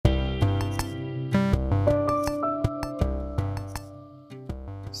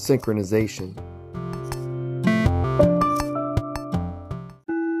Synchronization.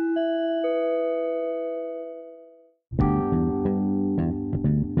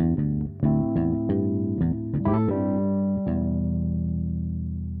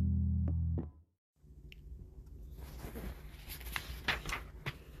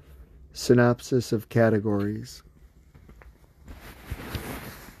 Synopsis of categories.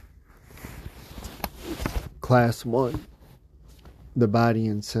 Class 1. The body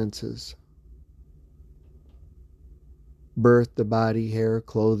and senses. Birth, the body, hair,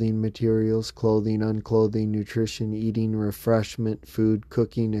 clothing, materials, clothing, unclothing, nutrition, eating, refreshment, food,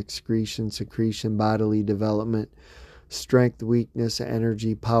 cooking, excretion, secretion, bodily development, strength, weakness,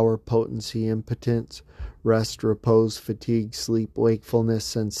 energy, power, potency, impotence, rest, repose, fatigue, sleep, wakefulness,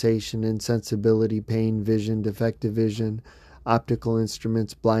 sensation, insensibility, pain, vision, defective vision, optical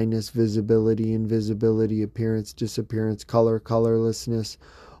instruments, blindness, visibility, invisibility, appearance, disappearance, color, colorlessness,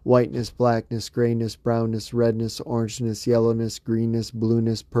 whiteness, blackness, grayness, brownness, redness, orangeness, yellowness, greenness,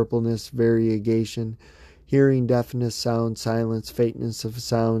 blueness, purpleness, variegation, hearing, deafness, sound, silence, faintness of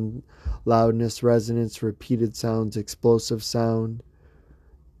sound, loudness, resonance, repeated sounds, explosive sound,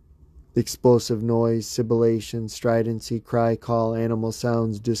 explosive noise, sibilation, stridency, cry, call, animal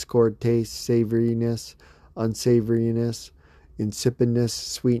sounds, discord, taste, savoriness, unsavoriness, insipidness,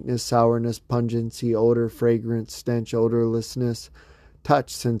 sweetness, sourness, pungency, odor, fragrance, stench, odorlessness,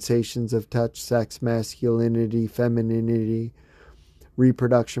 touch, sensations of touch, sex, masculinity, femininity,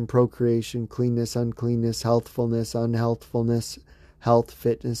 reproduction, procreation, cleanness, uncleanness, healthfulness, unhealthfulness, health,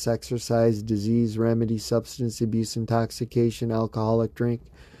 fitness, exercise, disease, remedy, substance abuse, intoxication, alcoholic drink,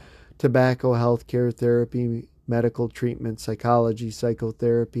 tobacco, healthcare, therapy, medical treatment, psychology,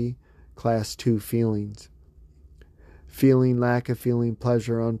 psychotherapy. Class 2, feelings. Feeling, lack of feeling,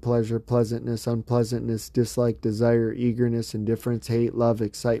 pleasure, unpleasure, pleasantness, unpleasantness, dislike, desire, eagerness, indifference, hate, love,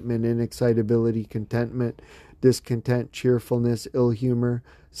 excitement, inexcitability, contentment, discontent, cheerfulness, ill humor,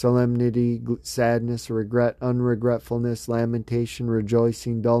 solemnity, sadness, regret, unregretfulness, lamentation,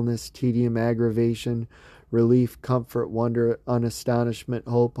 rejoicing, dullness, tedium, aggravation, relief, comfort, wonder, unastonishment,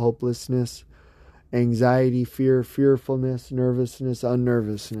 hope, hopelessness, anxiety, fear, fearfulness, nervousness,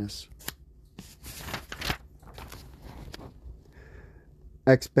 unnervousness.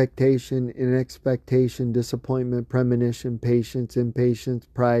 Expectation, inexpectation, disappointment, premonition, patience, impatience,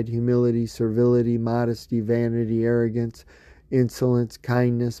 pride, humility, servility, modesty, vanity, arrogance, insolence,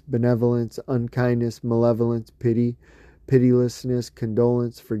 kindness, benevolence, unkindness, malevolence, pity, pitilessness,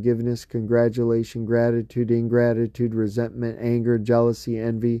 condolence, forgiveness, congratulation, gratitude, ingratitude, resentment, anger, jealousy,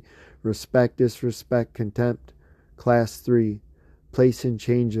 envy, respect, disrespect, contempt. Class 3. Place and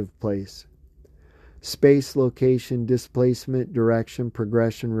change of place. Space, location, displacement, direction,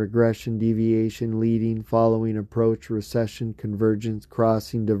 progression, regression, deviation, leading, following, approach, recession, convergence,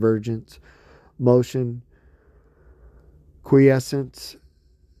 crossing, divergence, motion, quiescence,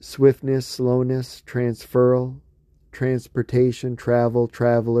 swiftness, slowness, transferal, transportation, travel,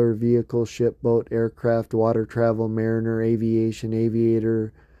 traveler, vehicle, ship, boat, aircraft, water travel, mariner, aviation,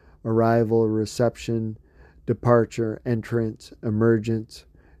 aviator, arrival, reception, departure, entrance, emergence,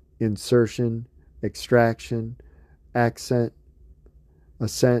 insertion, extraction, accent,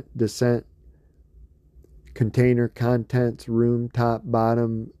 ascent, descent, container, contents, room, top,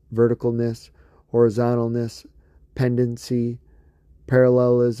 bottom, verticalness, horizontalness, pendency,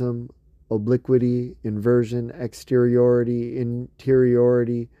 parallelism, obliquity, inversion, exteriority,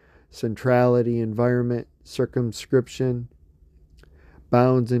 interiority, centrality, environment, circumscription,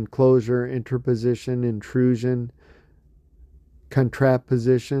 bounds, enclosure, interposition, intrusion,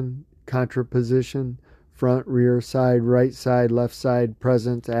 contraposition, front, rear, side, right side, left side,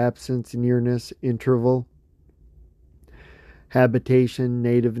 presence, absence, nearness, interval, habitation,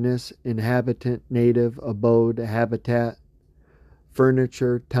 nativeness, inhabitant, native, abode, habitat,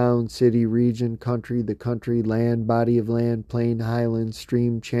 furniture, town, city, region, country, the country, land, body of land, plain, highland,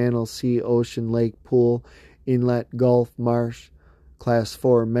 stream, channel, sea, ocean, lake, pool, inlet, gulf, marsh. Class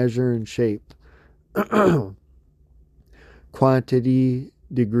 4, measure and shape. Quantity,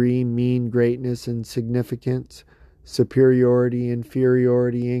 degree, mean, greatness, and significance, superiority,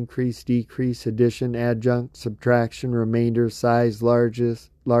 inferiority, increase, decrease, addition, adjunct, subtraction, remainder, size,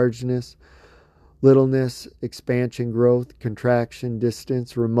 largeness, littleness, expansion, growth, contraction,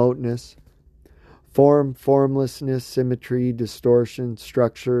 distance, remoteness, form, formlessness, symmetry, distortion,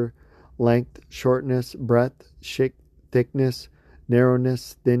 structure, length, shortness, breadth, thickness,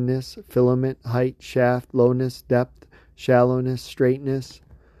 narrowness, thinness, filament, height, shaft, lowness, depth, shallowness, straightness,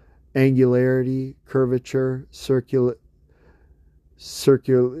 angularity, curvature, circularity,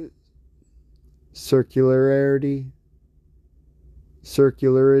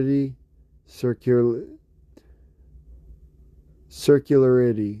 circularity, circularity,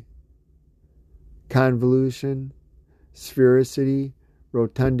 convolution, sphericity,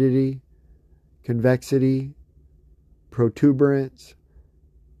 rotundity, convexity, protuberance,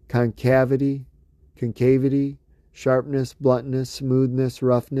 concavity, sharpness, bluntness, smoothness,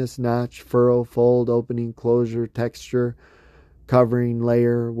 roughness, notch, furrow, fold, opening, closure, texture, covering,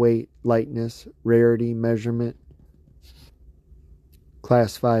 layer, weight, lightness, rarity, measurement.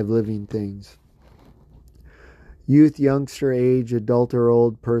 Class 5 living things. Youth, youngster, age, adult or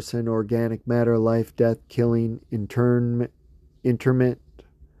old person, organic matter, life, death, killing, interment,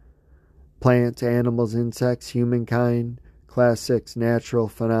 plants, animals, insects, humankind. Class 6 natural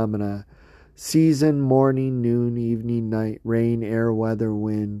phenomena. Season, morning, noon, evening, night, rain, air, weather,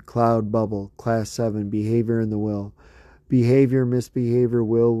 wind, cloud, bubble. Class 7 behavior in the will. Behavior, misbehavior,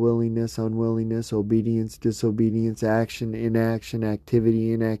 will, willingness, unwillingness, obedience, disobedience, action, inaction,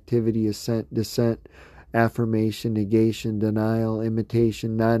 activity, inactivity, assent, dissent, affirmation, negation, denial,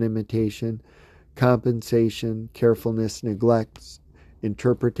 imitation, non-imitation, compensation, carefulness, neglect,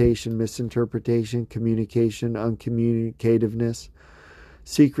 interpretation, misinterpretation, communication, uncommunicativeness,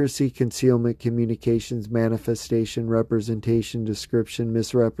 secrecy, concealment, communications, manifestation, representation, description,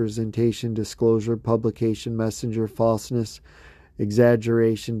 misrepresentation, disclosure, publication, messenger, falseness,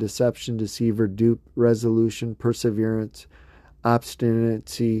 exaggeration, deception, deceiver, dupe, resolution, perseverance,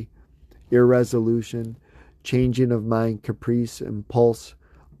 obstinacy, irresolution, changing of mind, caprice, impulse,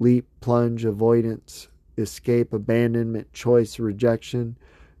 leap, plunge, avoidance, escape, abandonment, choice, rejection,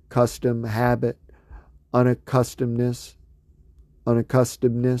 custom, habit, unaccustomedness,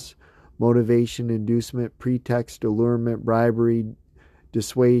 motivation, inducement, pretext, allurement, bribery,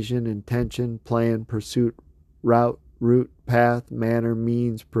 dissuasion, intention, plan, pursuit, route, path, manner,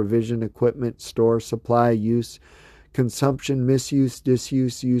 means, provision, equipment, store, supply, use, consumption, misuse,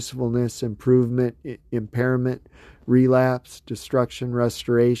 disuse, usefulness, improvement, impairment, relapse, destruction,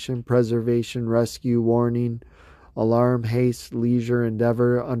 restoration, preservation, rescue, warning, alarm, haste, leisure,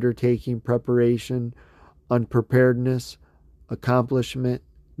 endeavor, undertaking, preparation, unpreparedness, accomplishment,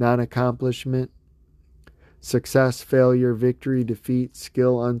 non-accomplishment, success, failure, victory, defeat,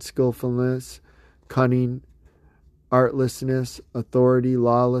 skill, unskillfulness, cunning, artlessness, authority,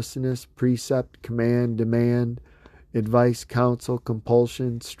 lawlessness, precept, command, demand, advice, counsel,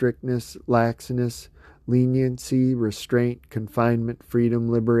 compulsion, strictness, laxness, leniency, restraint, confinement, freedom,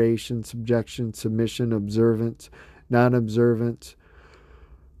 liberation, subjection, submission, observance, non-observance,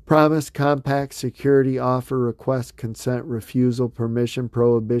 promise, compact, security, offer, request, consent, refusal, permission,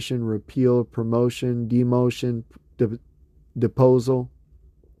 prohibition, repeal, promotion, demotion, deposal,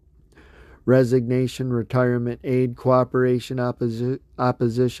 resignation, retirement, aid, cooperation,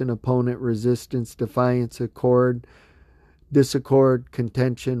 opposition, opponent, resistance, defiance, accord, disaccord,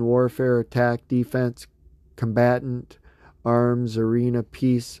 contention, warfare, attack, defense, combatant, arms, arena,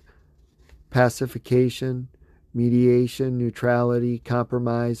 peace, pacification, mediation, neutrality,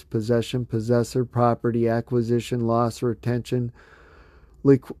 compromise, possession, possessor, property, acquisition, loss, retention,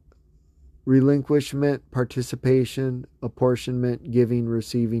 relinquishment, participation, apportionment, giving,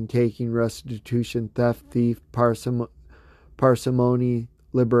 receiving, taking, restitution, theft, thief, parsimony,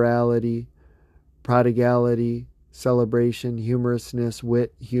 liberality, prodigality, celebration, humorousness,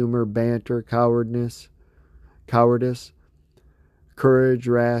 wit, humor, banter, cowardice, courage,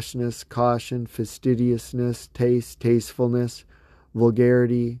 rashness, caution, fastidiousness, taste, tastefulness,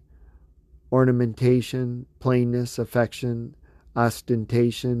 vulgarity, ornamentation, plainness, affection,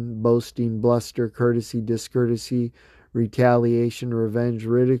 ostentation, boasting, bluster, courtesy, discourtesy, retaliation, revenge,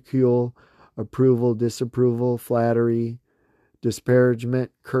 ridicule, approval, disapproval, flattery,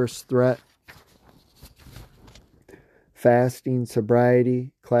 disparagement, curse, threat, fasting,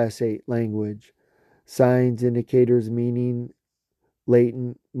 sobriety. Class 8 language. Signs, indicators, meaning,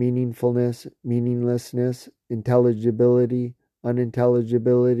 latent, meaningfulness, meaninglessness, intelligibility,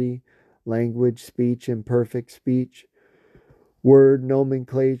 unintelligibility, language, speech, imperfect speech, word,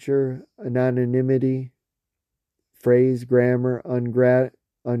 nomenclature, anonymity, phrase, grammar,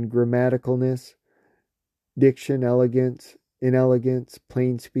 ungrammaticalness, diction, elegance, inelegance,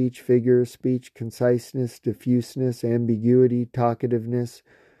 plain speech, figure of speech, conciseness, diffuseness, ambiguity, talkativeness,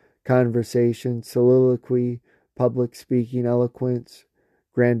 conversation, soliloquy, public speaking, eloquence,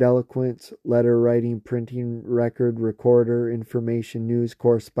 grandiloquence, letter writing, printing, record, recorder, information, news,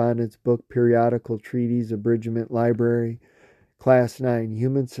 correspondence, book, periodical, treatise, abridgment, library. Class 9,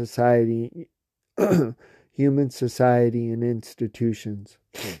 human society, human society and institutions.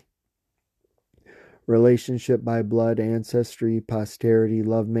 relationship by blood, ancestry, posterity,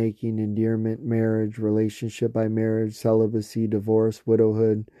 lovemaking, endearment, marriage, relationship by marriage, celibacy, divorce,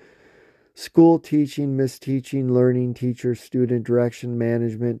 widowhood, school, teaching, misteaching, learning, teacher, student, direction,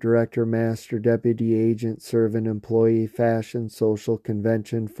 management, director, master, deputy, agent, servant, employee, fashion, social,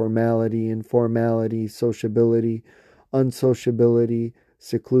 convention, formality, informality, sociability, unsociability,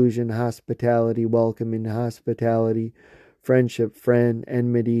 seclusion, hospitality, welcoming, hospitality, friendship, friend,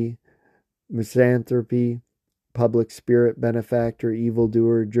 enmity, misanthropy, public spirit, benefactor,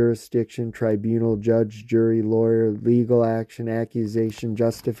 evildoer, jurisdiction, tribunal, judge, jury, lawyer, legal action, accusation,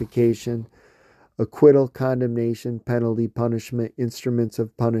 justification, acquittal, condemnation, penalty, punishment, instruments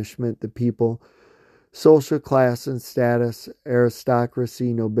of punishment, the people, social class and status,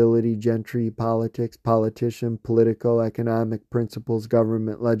 aristocracy, nobility, gentry, politics, politician, political, economic principles,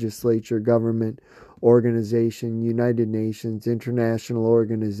 government, legislature, government, organization, United Nations, international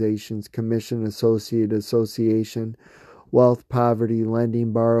organizations, commission, associate, association, wealth, poverty,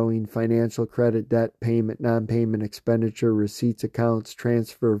 lending, borrowing, financial credit, debt, payment, non-payment, expenditure, receipts, accounts,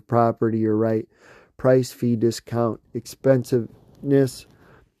 transfer of property or right, price, fee, discount, expensiveness,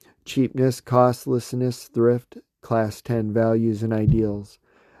 cheapness, costlessness, thrift, class 10, values and ideals,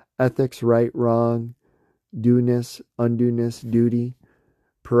 ethics, right, wrong, do-ness, undoness, duty,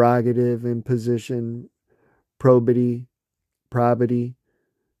 prerogative, imposition, probity,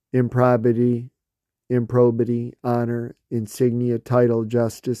 improbity, honor, insignia, title,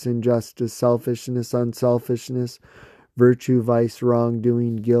 justice, injustice, selfishness, unselfishness, virtue, vice,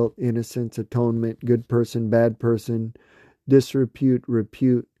 wrongdoing, guilt, innocence, atonement, good person, bad person, disrepute,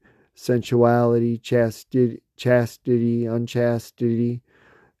 repute, sensuality, chastity, unchastity,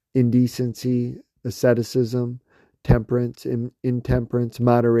 indecency, asceticism, temperance, intemperance,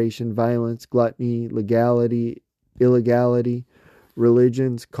 moderation, violence, gluttony, legality, illegality,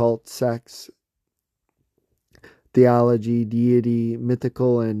 religions, cult, sex, theology, deity,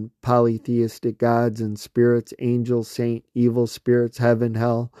 mythical and polytheistic gods and spirits, angels, saint, evil spirits, heaven,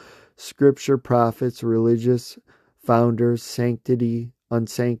 hell, scripture, prophets, religious, founders, sanctity,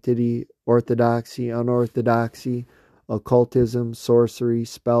 unsanctity, orthodoxy, unorthodoxy, occultism, sorcery,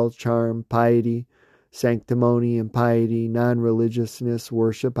 spell, charm, piety, sanctimony, impiety, non-religiousness,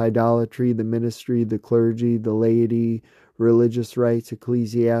 worship, idolatry, the ministry, the clergy, the laity, religious rites,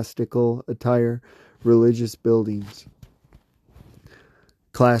 ecclesiastical attire, religious buildings.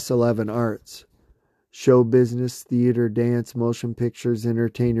 Class 11, arts, show business, theater, dance, motion pictures,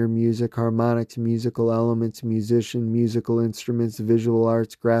 entertainer, music, harmonics, musical elements, musician, musical instruments, visual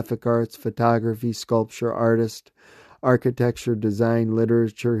arts, graphic arts, photography, sculpture, artist, architecture, design,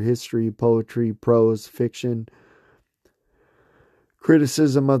 literature, history, poetry, prose, fiction,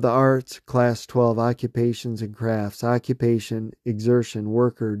 criticism of the arts. Class 12, occupations and crafts, occupation, exertion,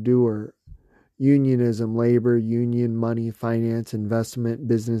 worker, doer, unionism, labor, union, money, finance, investment,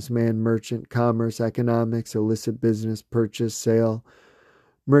 businessman, merchant, commerce, economics, illicit business, purchase, sale,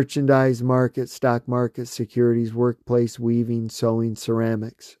 merchandise, market, stock market, securities, workplace, weaving, sewing,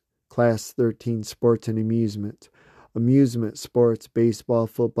 ceramics. Class 13, sports and amusement. Amusement, sports, baseball,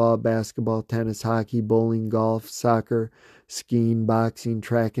 football, basketball, tennis, hockey, bowling, golf, soccer, skiing, boxing,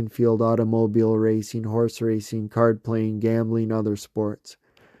 track and field, automobile racing, horse racing, card playing, gambling, other sports.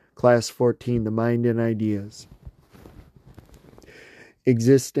 Class 14, the mind and ideas.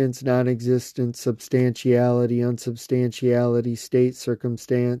 Existence, non-existence, substantiality, unsubstantiality, state,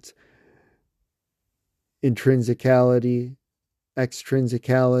 circumstance, intrinsicality,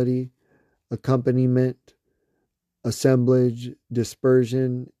 extrinsicality, accompaniment, assemblage,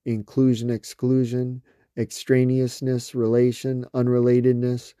 dispersion, inclusion, exclusion, extraneousness, relation,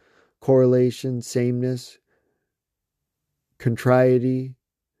 unrelatedness, correlation, sameness, contrariety,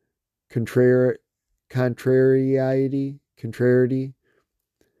 contrariety,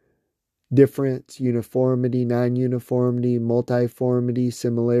 difference, uniformity, non-uniformity, multiformity,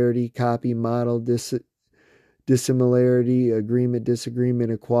 similarity, copy, model, dissimilarity, agreement,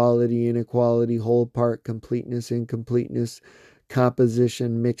 disagreement, equality, inequality, whole part, completeness, incompleteness,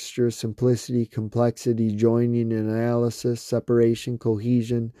 composition, mixture, simplicity, complexity, joining and analysis, separation,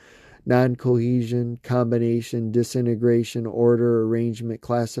 cohesion, non-cohesion, combination, disintegration, order, arrangement,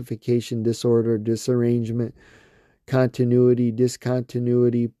 classification, disorder, disarrangement, continuity,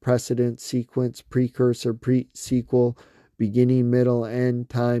 discontinuity, precedent, sequence, precursor, sequel, beginning, middle, end,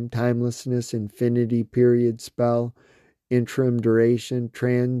 time, timelessness, infinity, period, spell, interim, duration,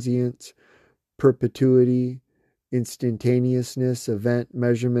 transience, perpetuity, instantaneousness, event,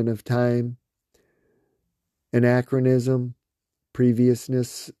 measurement of time, anachronism,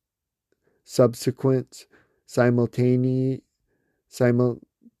 previousness, subsequence, simultaneity,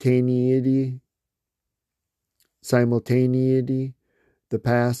 simultaneity, the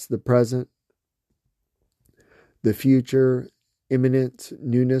past, the present, the future, imminence,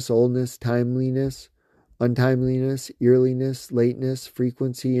 newness, oldness, timeliness, untimeliness, earliness, lateness,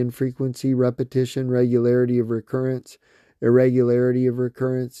 frequency, infrequency, repetition, regularity of recurrence, irregularity of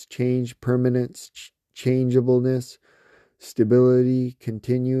recurrence, change, permanence, changeableness, stability,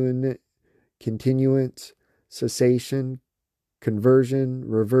 continuance, cessation, conversion,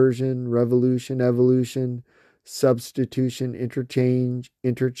 reversion, revolution, evolution, substitution, interchange,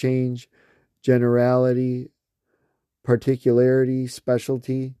 generality, particularity,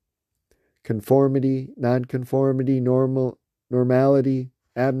 specialty, conformity, nonconformity, normality,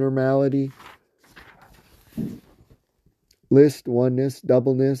 abnormality, list, oneness,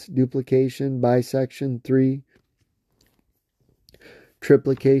 doubleness, duplication, bisection, 3,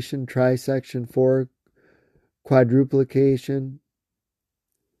 triplication, trisection, 4, quadruplication,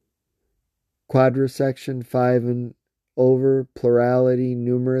 quadrisection, 5 and over, plurality,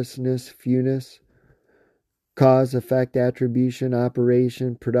 numerousness, fewness, cause, effect, attribution,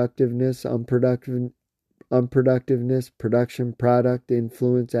 operation, productiveness, unproductiveness, production, product,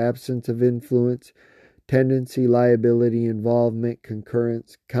 influence, absence of influence, tendency, liability, involvement,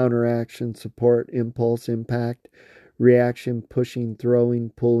 concurrence, counteraction, support, impulse, impact, reaction, pushing, throwing,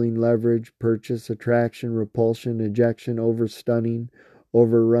 pulling, leverage, purchase, attraction, repulsion, ejection, overstunning,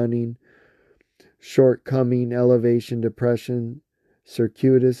 overrunning, shortcoming, elevation, depression,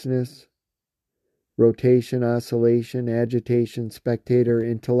 circuitousness, rotation, oscillation, agitation, spectator,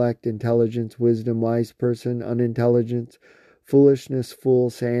 intellect, intelligence, wisdom, wise person, unintelligence, foolishness, fool,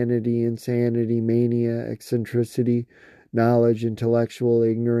 sanity, insanity, mania, eccentricity, knowledge, intellectual,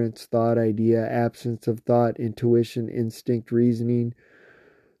 ignorance, thought, idea, absence of thought, intuition, instinct, reasoning,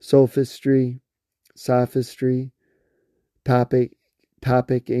 sophistry, topic,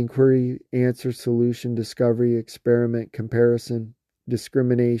 inquiry, answer, solution, discovery, experiment, comparison,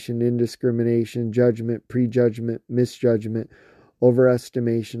 discrimination, indiscrimination, judgment, prejudgment, misjudgment,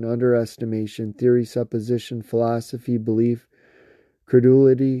 overestimation, underestimation, theory, supposition, philosophy, belief,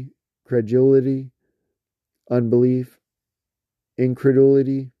 credulity, unbelief,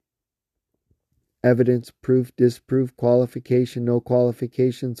 incredulity, evidence, proof, disproof, qualification, no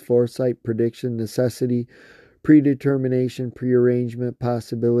qualifications, foresight, prediction, necessity, predetermination, prearrangement,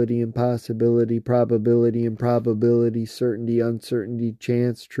 possibility, impossibility, probability, improbability, certainty, uncertainty,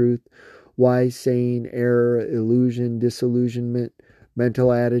 chance, truth, wise saying, error, illusion, disillusionment,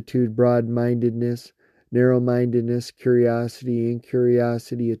 mental attitude, broad-mindedness, narrow-mindedness, curiosity,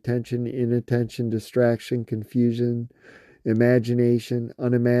 incuriosity, attention, inattention, distraction, confusion, imagination,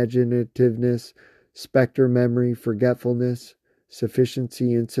 unimaginativeness, spectre memory, forgetfulness,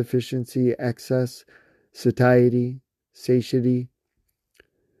 sufficiency, insufficiency, excess, satiety, satiety,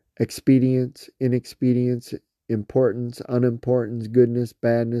 expedience, inexpedience, importance, unimportance, goodness,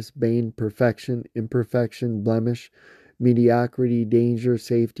 badness, bane, perfection, imperfection, blemish, mediocrity, danger,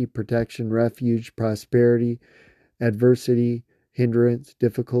 safety, protection, refuge, prosperity, adversity, hindrance,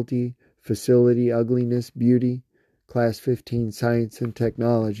 difficulty, facility, ugliness, beauty. Class 15, Science and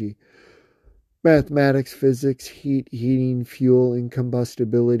Technology. Mathematics, physics, heat, heating, fuel,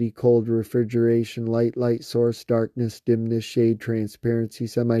 incombustibility, cold, refrigeration, light source, darkness, dimness, shade, transparency,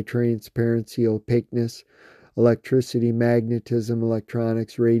 semi-transparency, opaqueness, electricity, magnetism,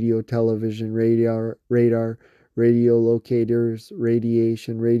 electronics, radio, television, radar, radio locators,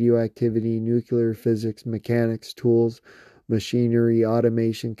 radiation, radioactivity, nuclear physics, mechanics, tools, machinery,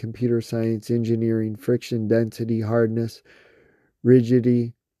 automation, computer science, engineering, friction, density, hardness,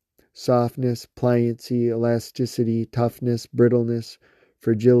 rigidity, softness, pliancy, elasticity, toughness, brittleness,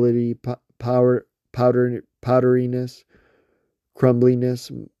 fragility, powderiness, crumbliness,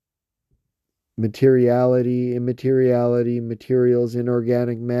 materiality, immateriality, materials,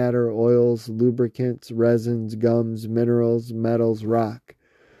 inorganic matter, oils, lubricants, resins, gums, minerals, metals, rock.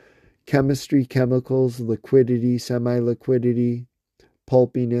 Chemistry, chemicals, liquidity, semi-liquidity,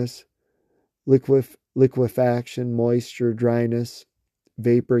 pulpiness, liquefaction, moisture, dryness,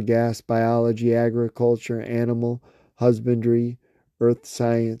 vapor, gas, biology, agriculture, animal husbandry, earth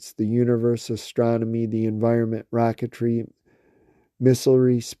science, the universe, astronomy, the environment, rocketry,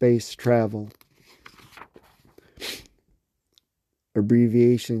 missilery, space travel.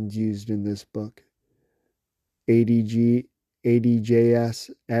 Abbreviations used in this book: ADJS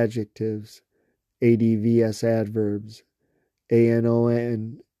adjectives, ADVS adverbs,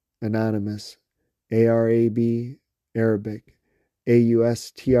 ANON anonymous, ARAB Arabic,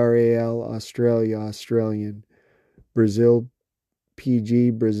 AUSTRAL Australia Australian, Brazil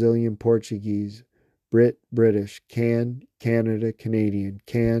PG Brazilian Portuguese, Brit British, CAN Canada Canadian,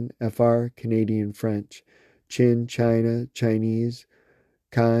 CAN FR Canadian French, Chin, China, Chinese,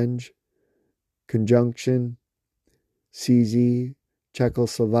 Conj, conjunction, CZ,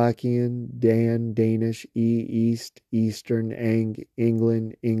 Czechoslovakian, Dan, Danish, East, Eastern,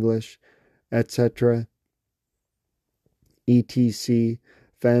 England, English, etc., etc.,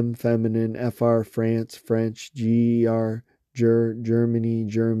 fem, feminine, fr, France, French, ger, Germany,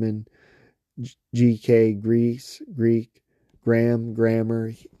 German, gk, Greece, Greek, gram,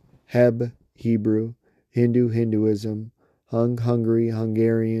 grammar, heb, Hebrew, Hindu, Hinduism, Hungary,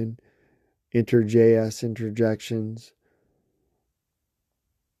 Hungarian, interjs, interjections,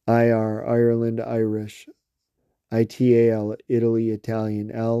 Ireland, Irish, ITAL, Italy,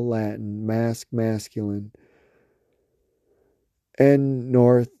 Italian, L, Latin, mask, masculine, N,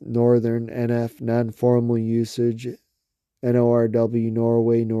 North, Northern, NF, non-formal usage, NORW,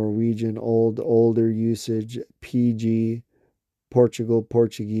 Norway, Norwegian, old, older usage, PG, Portugal,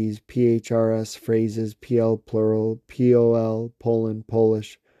 Portuguese, PHRS, phrases, PL, plural, POL, Poland,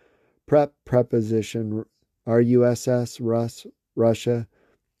 Polish, prep, preposition, RUSS, Russia,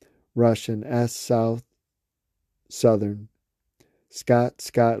 Russian, S, South, Southern, Scott,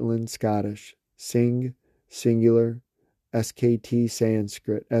 Scotland, Scottish, Sing, singular, SKT,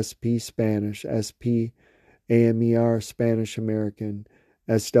 Sanskrit, SP, Spanish, SP, AMER, Spanish American,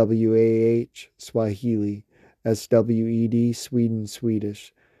 SWAH, Swahili, SWED, Sweden,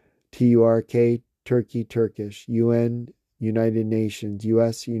 Swedish, TURK, Turkey, Turkish, UN, United Nations,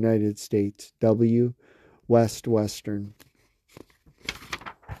 US, United States, W, West, Western.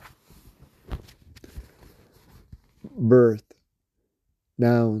 Birth,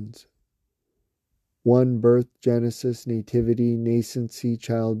 nouns. 1. Birth, Genesis, nativity, nascency,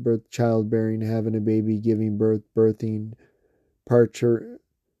 childbirth, childbearing, having a baby, giving birth, birthing, parturition,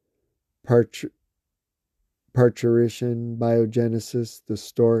 biogenesis, the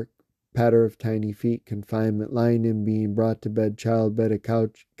stork, patter of tiny feet, confinement, lying in, being brought to bed, childbed,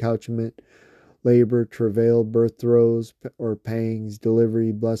 accouchment, labor, travail, birth throes or pangs,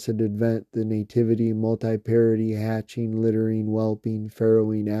 delivery, blessed advent, the nativity, multiparity, hatching, littering, whelping,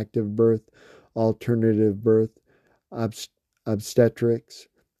 farrowing, active birth, alternative birth, obstetrics.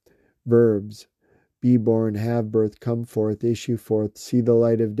 Verbs: be born, have birth, come forth, issue forth, see the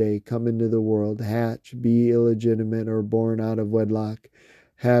light of day, come into the world, hatch, be illegitimate or born out of wedlock,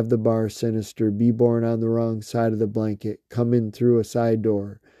 have the bar sinister, be born on the wrong side of the blanket, come in through a side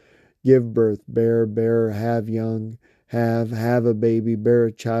door, give birth, bear, have young, have a baby, bear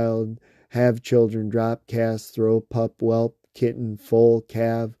a child, have children, drop, cast, throw, pup, whelp, kitten, foal,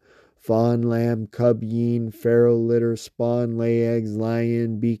 calve, fawn, lamb, cub, yean, farrow, litter, spawn, lay eggs,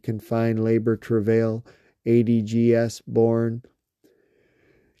 lion, be confined, labor, travail, ADGS, born,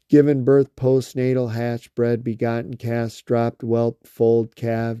 given birth, postnatal, hatch, bred, begotten, cast, dropped, whelped, foaled,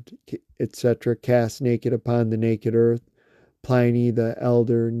 calved, etc., cast naked upon the naked earth, Pliny the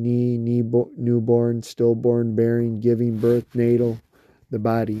elder, newborn, stillborn, bearing, giving birth, natal, the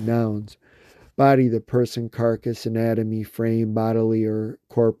body, nouns. Body, the person, carcass, anatomy, frame, bodily or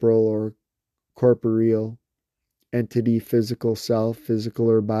corporeal, entity, physical self, physical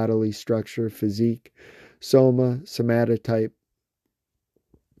or bodily structure, physique, soma, somatotype,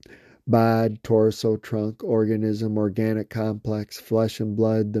 bod, torso, trunk, organism, organic complex, flesh and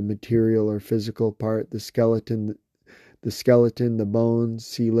blood, the material or physical part, the skeleton, the bones,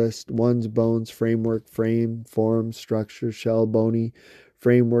 see list, one's bones, framework, frame, form, structure, shell, bony,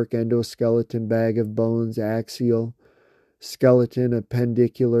 framework, endoskeleton, bag of bones, axial, skeleton,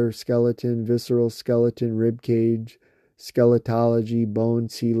 appendicular, skeleton, visceral skeleton, rib cage, skeletology, bone,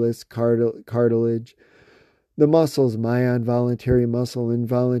 see list, cartilage, the muscles, myon, voluntary muscle,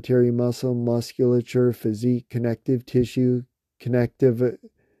 involuntary muscle, musculature, physique, connective tissue, connectivum,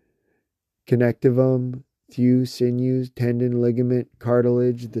 thew, sinews, tendon, ligament,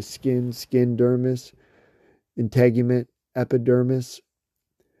 cartilage, the skin, dermis, integument, epidermis,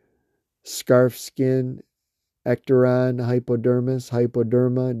 scarf skin, ectoron, hypodermis,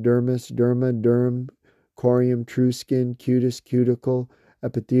 hypoderma, dermis, derma, derm, corium, true skin, cutis, cuticle,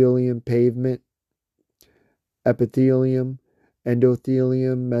 epithelium, pavement, epithelium,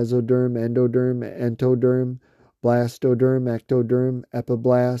 endothelium, mesoderm, endoderm, entoderm, blastoderm, ectoderm,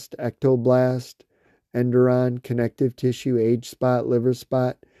 epiblast, ectoblast, enderon, connective tissue, age spot, liver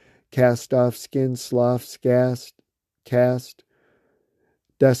spot, cast off skin, slough, cast,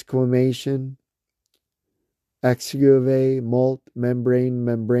 desquamation, exuvate, molt, membrane,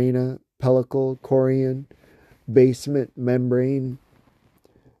 membrana, pellicle, corion, basement, membrana,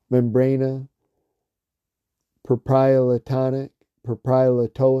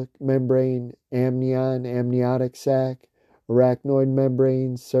 propriolatoic membrane, amnion, amniotic sac, arachnoid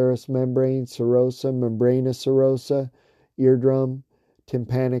membrane, serous membrane, serosa, membrana serosa, eardrum,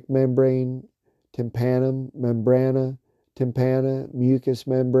 tympanic membrane, tympanum, membrana, tympana, mucous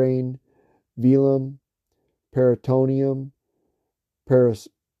membrane, velum, peritoneum,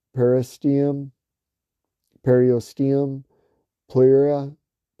 periosteum, pleura,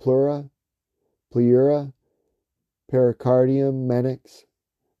 pleura, pericardium,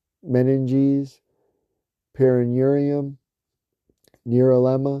 meninges, perineurium,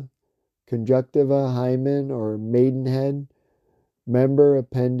 neurolema, conjunctiva, hymen or maidenhead, member,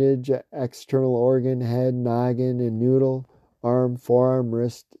 appendage, external organ, head, noggin, and noodle, arm, forearm,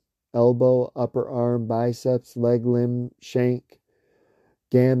 wrist, elbow, upper arm, biceps, leg, limb, shank,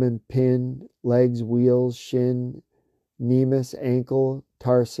 gammon, pin, legs, wheels, shin, nemus, ankle,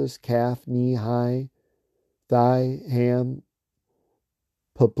 tarsus, calf, knee, high, thigh, ham,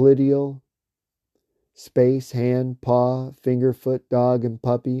 popliteal, space, hand, paw, finger, foot, dog, and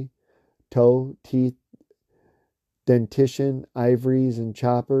puppy, toe, teeth, dentition, ivories and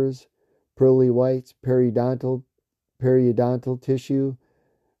choppers, pearly whites, periodontal tissue,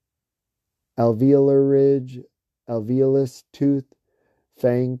 alveolar ridge, alveolus tooth,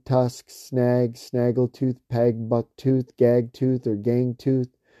 fang, tusk, snag, snaggletooth, peg, buck tooth, gag tooth or gang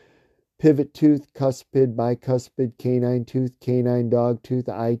tooth, pivot tooth, cuspid, bicuspid, canine tooth, canine dog tooth,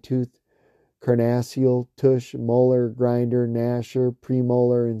 eye tooth, carnassial, tush, molar, grinder, gnasher,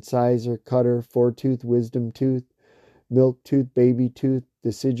 premolar, incisor, cutter, foretooth, wisdom tooth, milk tooth, baby tooth,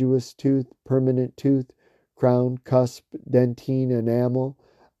 deciduous tooth, permanent tooth, crown, cusp, dentine, enamel,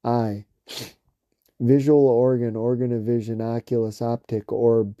 eye. Visual organ, organ of vision, oculus, optic,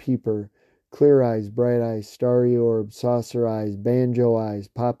 orb, peeper, clear eyes, bright eyes, starry orb, saucer eyes, banjo eyes,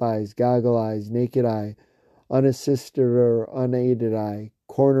 pop eyes, goggle eyes, naked eye, unassisted or unaided eye,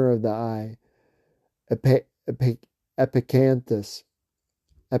 corner of the eye,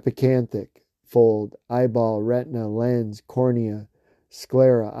 epicanthic, fold, eyeball, retina, lens, cornea,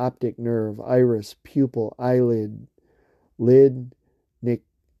 sclera, optic nerve, iris, pupil, eyelid, lid,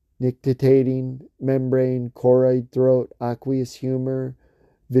 nictitating membrane, choroid, throat, aqueous humor,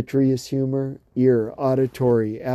 vitreous humor, ear, auditory,